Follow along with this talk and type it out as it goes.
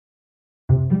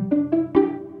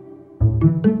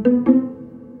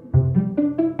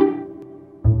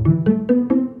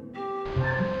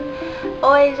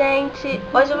Oi gente,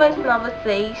 hoje eu vou ensinar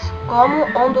vocês como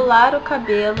ondular o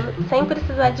cabelo sem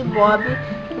precisar de bob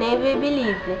nem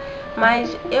babyliss.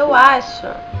 Mas eu acho,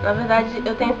 na verdade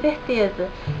eu tenho certeza,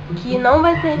 que não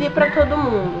vai servir para todo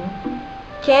mundo.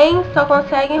 Quem só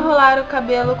consegue enrolar o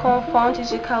cabelo com fontes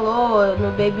de calor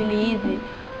no babyliss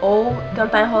ou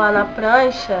tentar enrolar na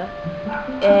prancha,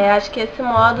 acho que esse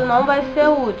modo não vai ser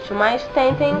útil, mas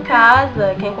tentem em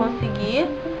casa, quem conseguir.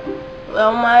 É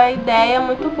uma ideia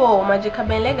muito boa, uma dica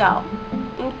bem legal.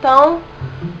 Então,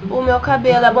 o meu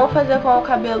cabelo é bom fazer com o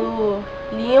cabelo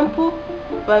limpo,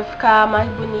 vai ficar mais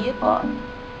bonito, ó.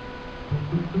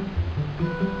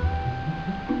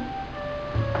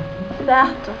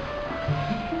 Certo?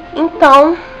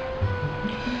 Então,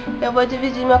 eu vou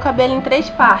dividir meu cabelo em 3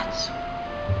 partes.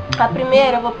 A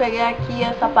primeira, eu vou pegar aqui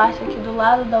essa parte aqui do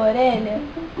lado da orelha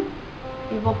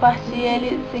e vou partir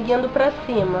ele seguindo pra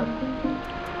cima.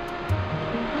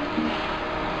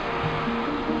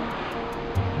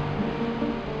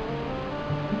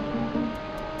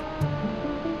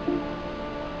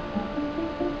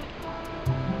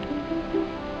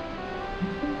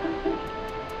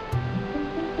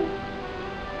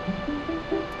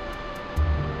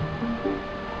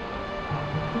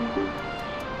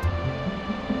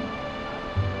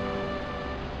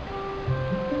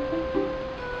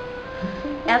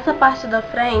 Essa parte da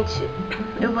frente,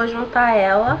 eu vou juntar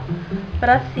ela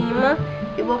pra cima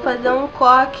e vou fazer um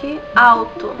coque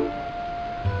alto.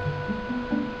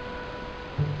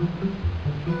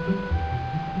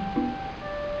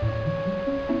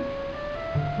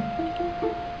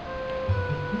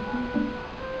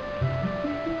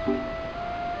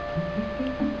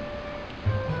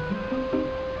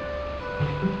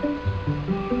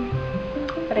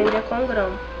 Prender com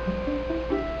grão.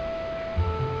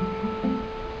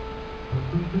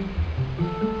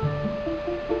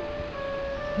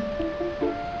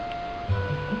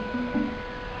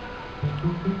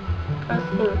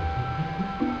 Assim.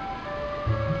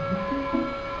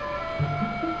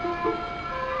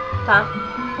 Tá?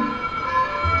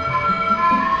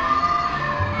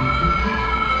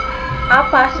 A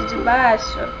parte de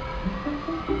baixo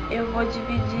eu vou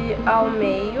dividir ao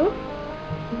meio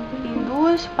em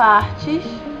 2 partes.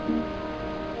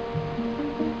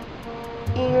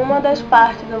 Em uma das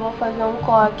partes eu vou fazer um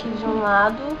coque de um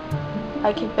lado,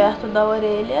 aqui perto da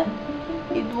orelha,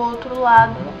 e do outro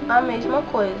lado a mesma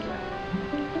coisa.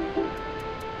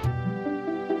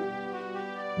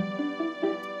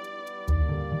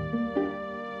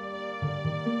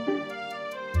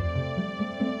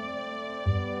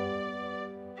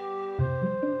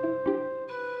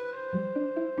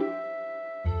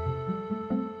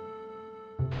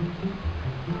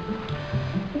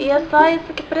 E é só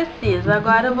isso que precisa.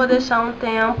 Agora eu vou deixar um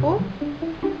tempo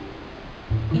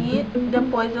e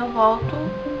depois eu volto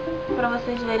pra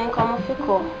vocês verem como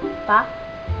ficou, tá?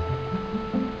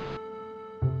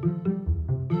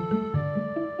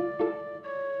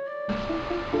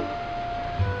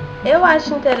 Eu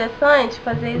acho interessante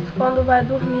fazer isso quando vai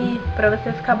dormir, pra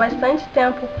você ficar bastante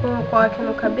tempo com o coque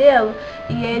no cabelo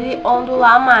e ele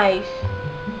ondular mais.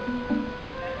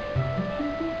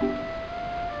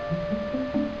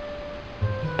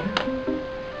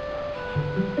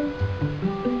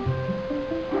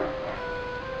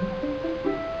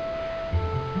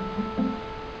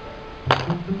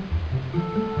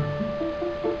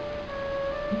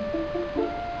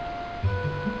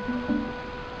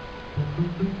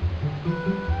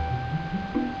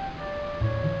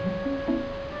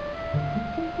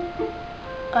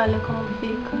 Olha como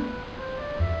fica.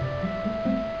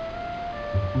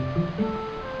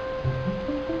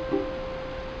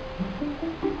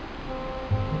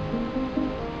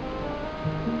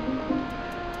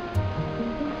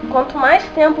 Quanto mais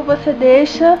tempo você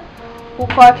deixa o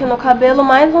coque no cabelo,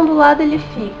 mais ondulado ele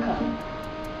fica.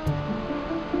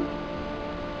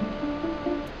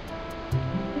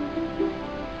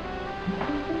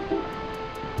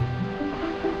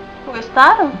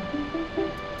 Gostaram?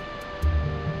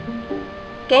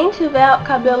 Quem tiver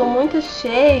cabelo muito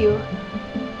cheio,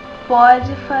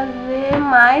 pode fazer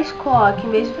mais coque. Em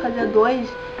vez de fazer 2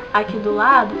 aqui do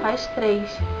lado, faz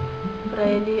 3. Pra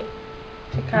ele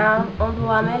ficar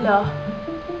ondular melhor.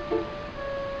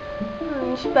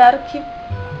 Espero que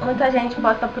muita gente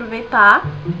possa aproveitar.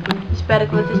 Espero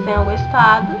que vocês tenham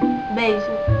gostado.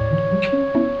 Beijo!